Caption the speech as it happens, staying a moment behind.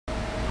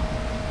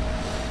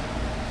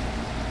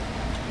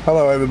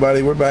Hello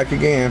everybody, we're back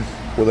again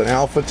with an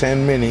Alpha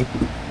 10 Mini.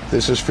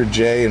 This is for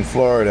Jay in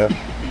Florida.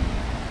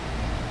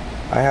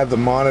 I have the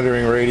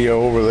monitoring radio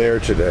over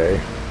there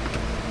today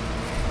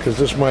because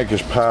this mic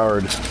is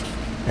powered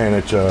and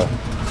it's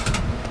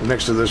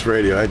next to this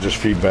radio. I just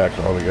feedback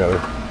all together.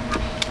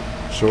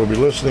 So we'll be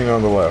listening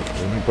on the left.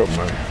 Let me put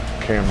my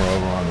camera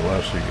over on the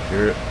left so you can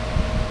hear it.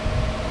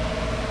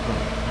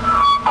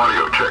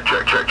 Audio check,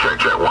 check, check, check,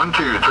 check. 1,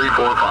 2, 3,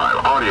 4,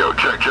 5. Audio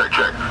check, check,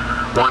 check.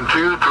 1,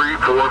 2, 3,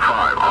 4,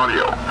 5.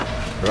 Audio.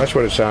 That's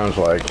what it sounds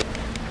like.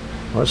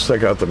 Let's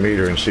take out the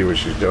meter and see what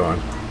she's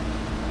doing.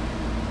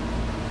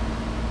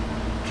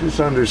 Just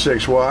under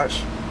 6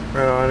 watts,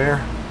 right on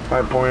here,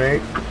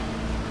 5.8.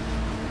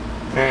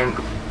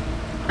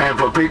 And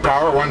for peak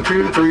power, 1,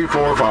 2, 3,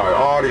 4, 5.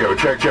 Audio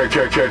check, check,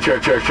 check, check,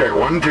 check, check, check.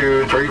 1,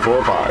 2, 3,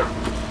 4,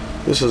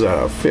 5. This is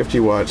a 50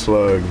 watt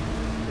slug,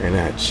 and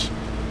that's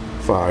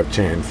 5,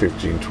 10,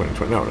 15, 20,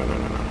 20, no,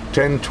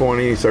 10,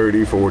 20,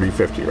 30, 40,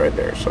 50 right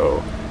there.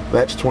 So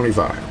that's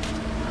 25.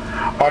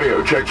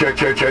 Audio check, check,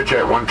 check, check,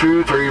 check. 1,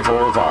 2, 3,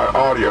 4, 5.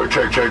 Audio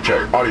check, check,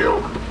 check.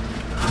 Audio.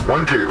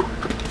 1, 2.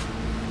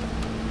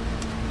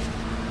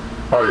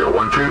 Audio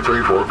 1, 2,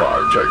 3, 4,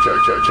 5. Check,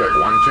 check, check, check.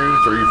 1, 2,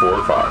 3,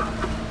 4,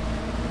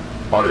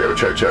 5. Audio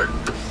check, check.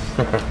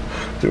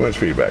 Too much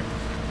feedback.